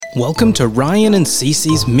Welcome to Ryan and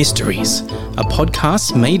Cece's Mysteries, a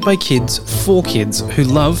podcast made by kids for kids who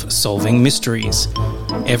love solving mysteries.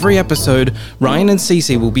 Every episode, Ryan and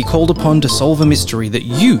Cece will be called upon to solve a mystery that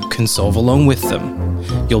you can solve along with them.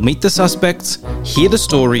 You'll meet the suspects, hear the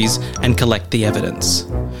stories, and collect the evidence.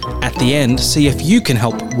 At the end, see if you can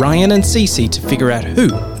help Ryan and Cece to figure out who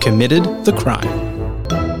committed the crime.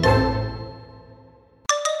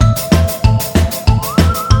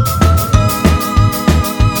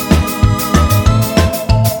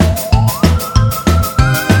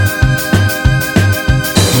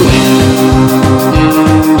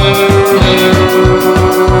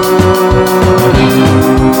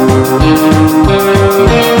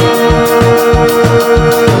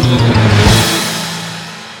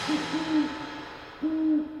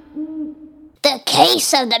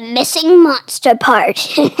 Case of the missing monster part.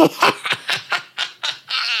 Hey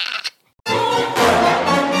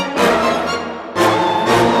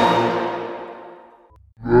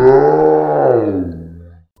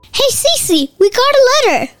Cece, we got a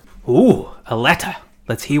letter. Ooh, a letter.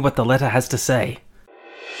 Let's hear what the letter has to say.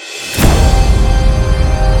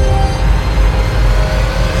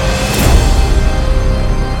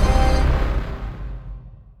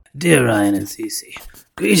 Dear Ryan and Cece,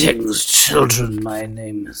 greetings, children. My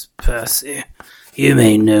name is Percy. You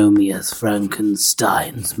may know me as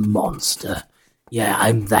Frankenstein's monster. Yeah,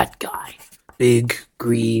 I'm that guy. Big,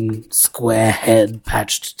 green, square head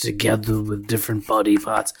patched together with different body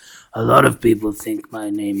parts. A lot of people think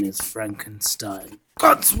my name is Frankenstein.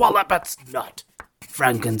 Codswallop's not.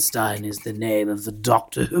 Frankenstein is the name of the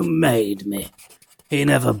doctor who made me. He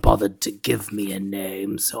never bothered to give me a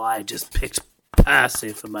name, so I just picked Percy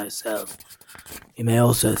for myself. You may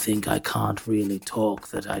also think I can't really talk,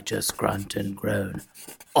 that I just grunt and groan.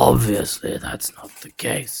 Obviously, that's not the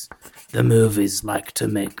case. The movies like to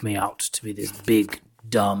make me out to be this big,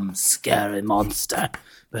 dumb, scary monster,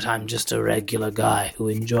 but I'm just a regular guy who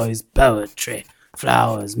enjoys poetry,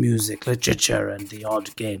 flowers, music, literature, and the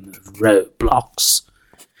odd game of Roblox.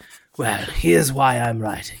 Well, here's why I'm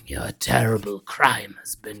writing you. A terrible crime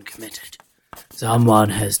has been committed. Someone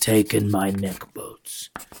has taken my neck bolts.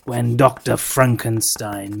 When Dr.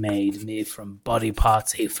 Frankenstein made me from body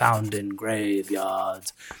parts he found in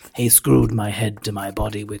graveyards, he screwed my head to my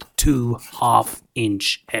body with 2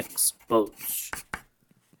 half-inch hex bolts.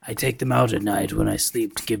 I take them out at night when I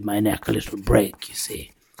sleep to give my neck a little break, you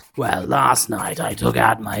see. Well, last night I took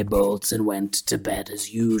out my bolts and went to bed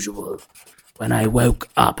as usual. When I woke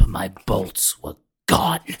up, my bolts were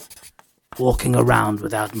gone. Walking around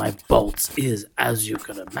without my bolts is, as you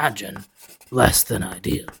can imagine, less than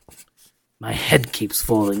ideal. My head keeps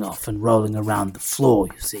falling off and rolling around the floor,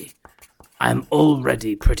 you see. I'm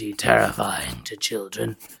already pretty terrifying to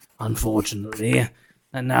children, unfortunately,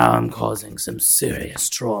 and now I'm causing some serious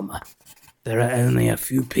trauma. There are only a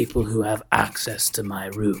few people who have access to my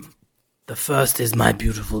room. The first is my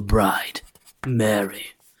beautiful bride,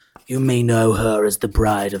 Mary. You may know her as the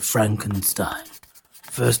Bride of Frankenstein.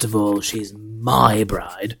 First of all, she's my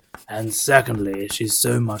bride, and secondly, she's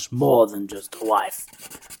so much more than just a wife.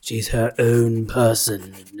 She's her own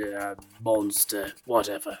person, monster,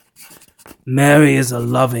 whatever. Mary is a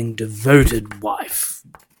loving, devoted wife,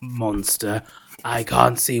 monster. I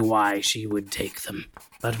can't see why she would take them,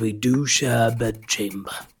 but we do share a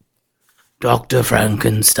bedchamber. Dr.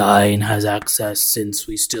 Frankenstein has access since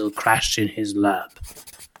we still crash in his lab.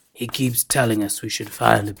 He keeps telling us we should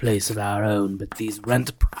find a place of our own, but these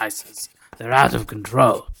rent prices, they're out of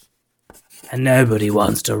control. And nobody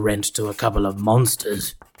wants to rent to a couple of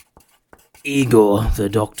monsters. Igor, the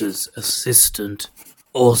doctor's assistant,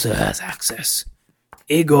 also has access.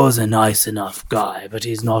 Igor's a nice enough guy, but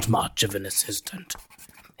he's not much of an assistant.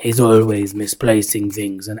 He's always misplacing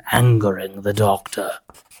things and angering the doctor.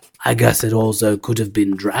 I guess it also could have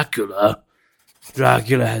been Dracula.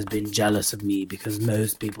 Dracula has been jealous of me because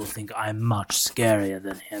most people think I'm much scarier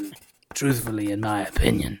than him. Truthfully, in my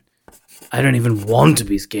opinion. I don't even want to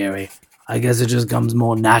be scary. I guess it just comes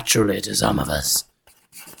more naturally to some of us.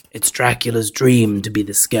 It's Dracula's dream to be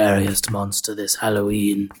the scariest monster this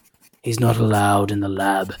Halloween. He's not allowed in the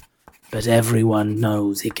lab, but everyone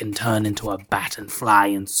knows he can turn into a bat and fly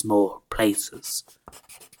in small places.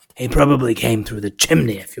 He probably came through the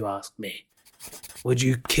chimney, if you ask me. Would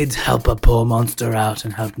you kids help a poor monster out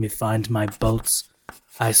and help me find my bolts?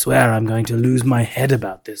 I swear I'm going to lose my head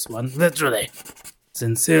about this one, literally.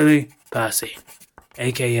 Sincerely, Percy,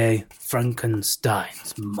 a.k.a.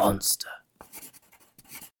 Frankenstein's monster.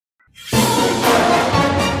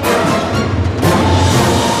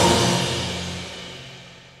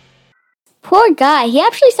 Poor guy, he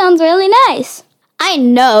actually sounds really nice. I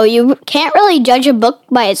know, you can't really judge a book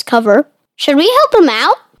by its cover. Should we help him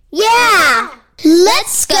out? Yeah!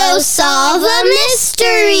 Let's go solve a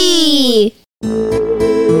mystery!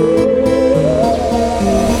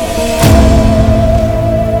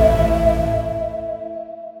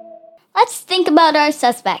 Let's think about our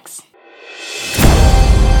suspects.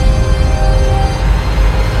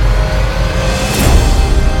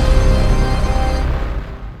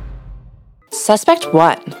 Suspect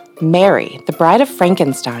 1. Mary, the bride of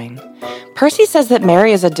Frankenstein. Percy says that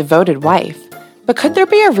Mary is a devoted wife, but could there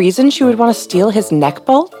be a reason she would want to steal his neck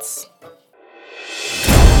bolts?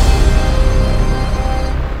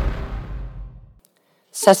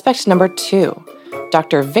 Suspect number 2.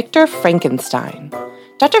 Dr. Victor Frankenstein.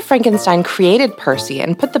 Dr. Frankenstein created Percy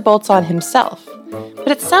and put the bolts on himself, but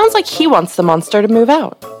it sounds like he wants the monster to move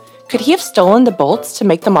out. Could he have stolen the bolts to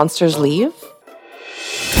make the monsters leave?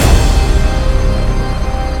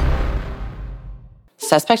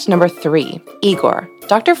 Suspect number 3, Igor,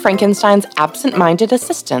 Dr. Frankenstein's absent-minded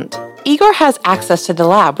assistant. Igor has access to the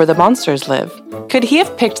lab where the monsters live. Could he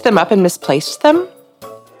have picked them up and misplaced them?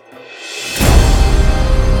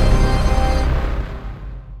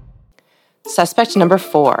 Suspect number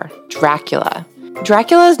 4, Dracula.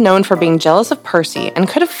 Dracula is known for being jealous of Percy and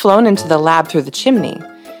could have flown into the lab through the chimney.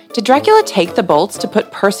 Did Dracula take the bolts to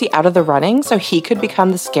put Percy out of the running so he could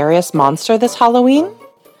become the scariest monster this Halloween?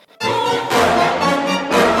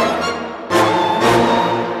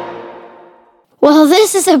 Well,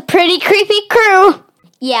 this is a pretty creepy crew.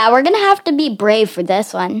 Yeah, we're gonna have to be brave for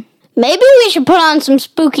this one. Maybe we should put on some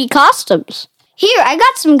spooky costumes. Here, I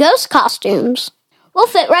got some ghost costumes. We'll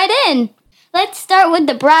fit right in. Let's start with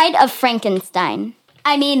the bride of Frankenstein.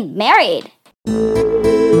 I mean, married.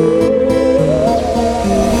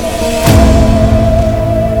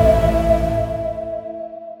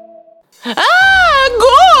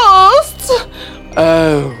 Ghosts!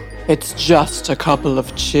 Oh, it's just a couple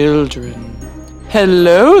of children.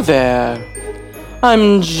 Hello there.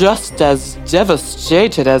 I'm just as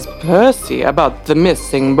devastated as Percy about the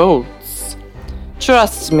missing bolts.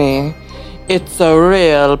 Trust me, it's a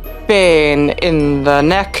real pain in the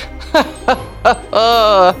neck.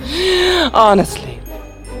 Honestly,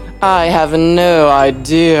 I have no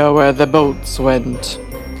idea where the bolts went.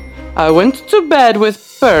 I went to bed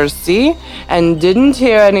with Percy and didn't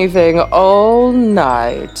hear anything all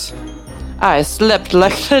night. I slept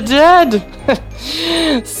like the dead.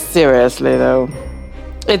 Seriously, though.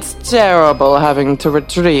 It's terrible having to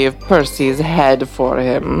retrieve Percy's head for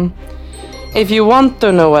him. If you want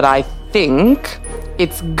to know what I think,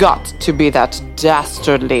 it's got to be that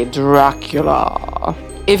dastardly Dracula.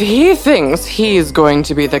 If he thinks he's going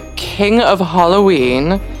to be the king of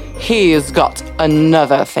Halloween, he's got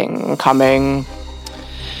another thing coming.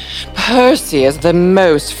 Percy is the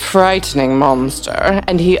most frightening monster,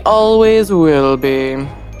 and he always will be.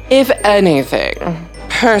 If anything,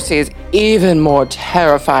 Percy's even more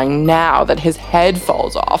terrifying now that his head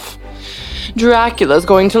falls off. Dracula's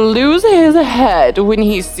going to lose his head when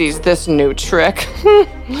he sees this new trick.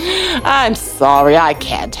 I'm sorry, I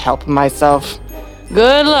can't help myself.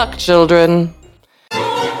 Good luck, children.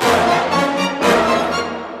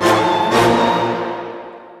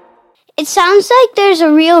 It sounds like there's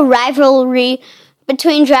a real rivalry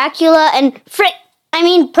between Dracula and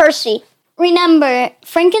Percy. Remember,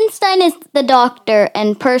 Frankenstein is the doctor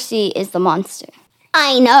and Percy is the monster.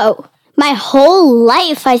 I know. My whole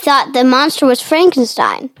life I thought the monster was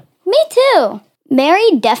Frankenstein. Me too.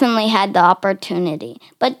 Mary definitely had the opportunity,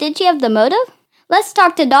 but did she have the motive? Let's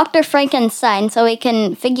talk to Dr. Frankenstein so we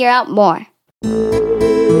can figure out more.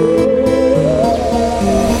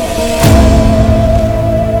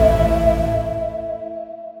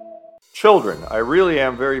 Children, I really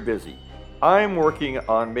am very busy. I'm working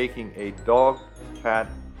on making a dog-cat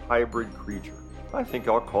hybrid creature. I think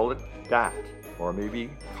I'll call it Dat, or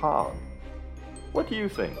maybe Kong. What do you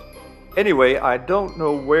think? Anyway, I don't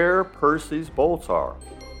know where Percy's bolts are.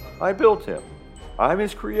 I built him. I'm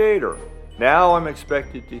his creator. Now I'm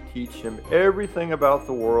expected to teach him everything about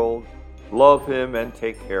the world, love him, and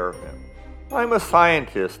take care of him. I'm a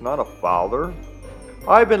scientist, not a father.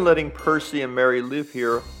 I've been letting Percy and Mary live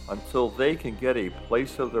here until they can get a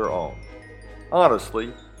place of their own.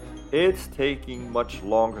 Honestly, it's taking much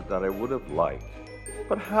longer than I would have liked.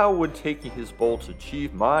 But how would taking his bolts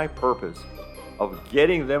achieve my purpose of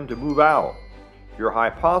getting them to move out? Your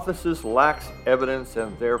hypothesis lacks evidence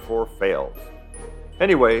and therefore fails.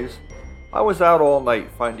 Anyways, I was out all night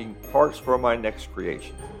finding parts for my next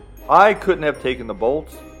creation. I couldn't have taken the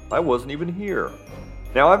bolts. I wasn't even here.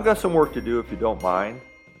 Now I've got some work to do if you don't mind.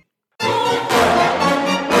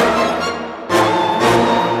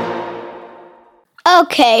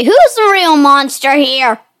 Okay, who's the real monster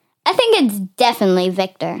here? I think it's definitely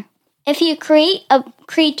Victor. If you create a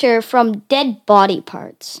creature from dead body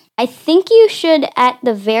parts, I think you should at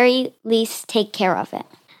the very least take care of it.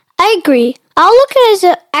 I agree. I'll look at his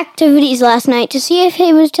activities last night to see if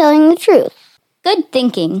he was telling the truth. Good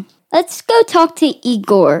thinking. Let's go talk to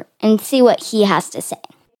Igor and see what he has to say.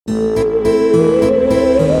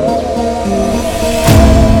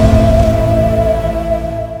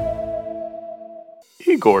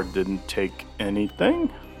 Igor didn't take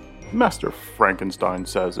anything. Master Frankenstein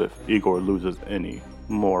says if Igor loses any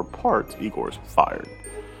more parts, Igor's fired.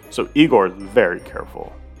 So Igor is very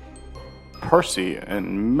careful. Percy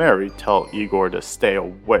and Mary tell Igor to stay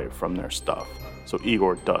away from their stuff, so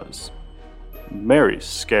Igor does. Mary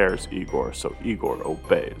scares Igor, so Igor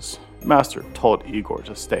obeys. Master told Igor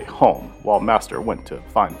to stay home, while Master went to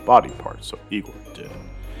find body parts, so Igor did.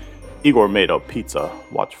 Igor made a pizza,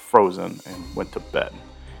 watched Frozen, and went to bed.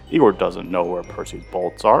 Igor doesn't know where Percy's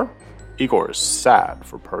bolts are. Igor is sad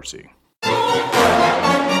for Percy.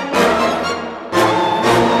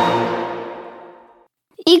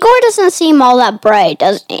 Igor doesn't seem all that bright,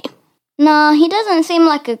 doesn't he? No, he doesn't seem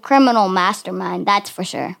like a criminal mastermind, that's for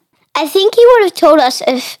sure. I think he would have told us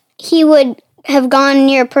if he would have gone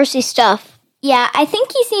near Percy's stuff. Yeah, I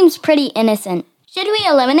think he seems pretty innocent. Should we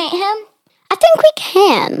eliminate him? I think we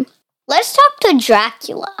can. Let's talk to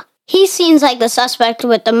Dracula. He seems like the suspect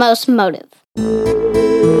with the most motive.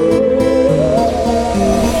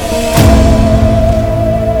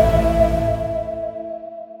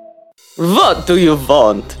 What do you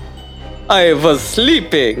want? I was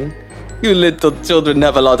sleeping. You little children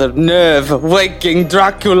have a lot of nerve waking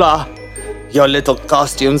Dracula. Your little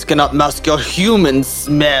costumes cannot mask your human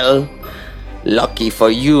smell. Lucky for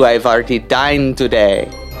you, I've already dined today.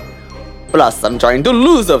 Plus, I'm trying to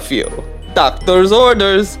lose a few. Doctor's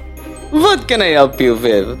orders. What can I help you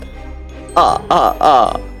with?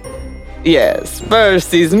 Yes,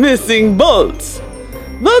 Percy's missing bolts.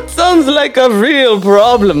 That sounds like a real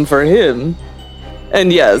problem for him.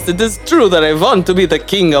 And yes, it is true that I want to be the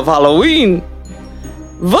king of Halloween.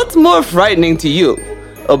 What's more frightening to you?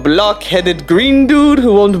 A block-headed green dude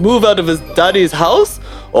who won't move out of his daddy's house?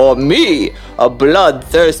 Or me, a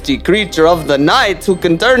bloodthirsty creature of the night who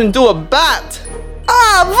can turn into a bat?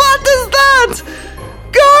 What is that?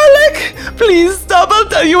 Garlic! Please stop, I'll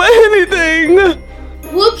tell you anything!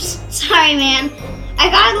 Whoops, sorry man. I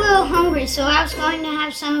got a little hungry, so I was going to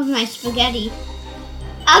have some of my spaghetti.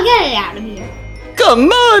 I'll get it out of here.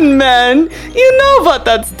 Come on, man! You know what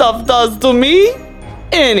that stuff does to me!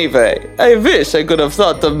 Anyway, I wish I could have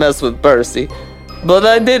thought to mess with Percy, but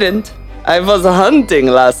I didn't. I was hunting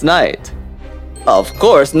last night. Of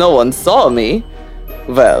course, no one saw me.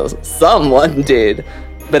 Well, someone did,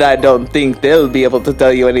 but I don't think they'll be able to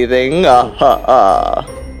tell you anything.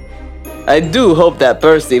 I do hope that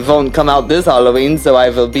Percy won't come out this Halloween, so I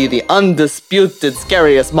will be the undisputed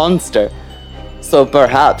scariest monster. So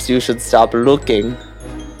perhaps you should stop looking.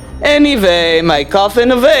 Anyway, my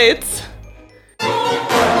coffin awaits.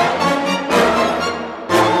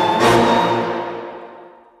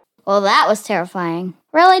 Well, that was terrifying.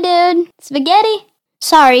 Really, dude? Spaghetti?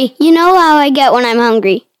 Sorry, you know how I get when I'm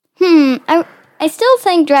hungry. I still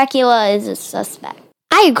think Dracula is a suspect.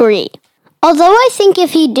 I agree. Although I think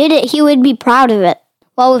if he did it, he would be proud of it.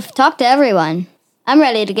 Well, we've talked to everyone. I'm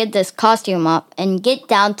ready to get this costume up and get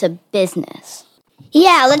down to business.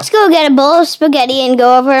 Yeah, let's go get a bowl of spaghetti and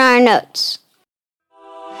go over our notes.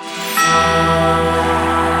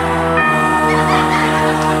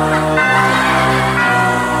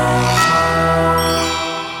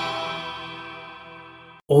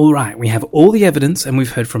 All right, we have all the evidence and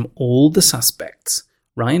we've heard from all the suspects.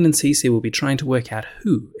 Ryan and Cece will be trying to work out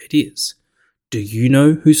who it is. Do you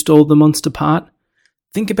know who stole the monster part?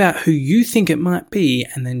 Think about who you think it might be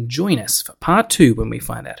and then join us for part 2 when we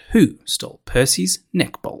find out who stole Percy's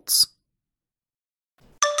neck bolts.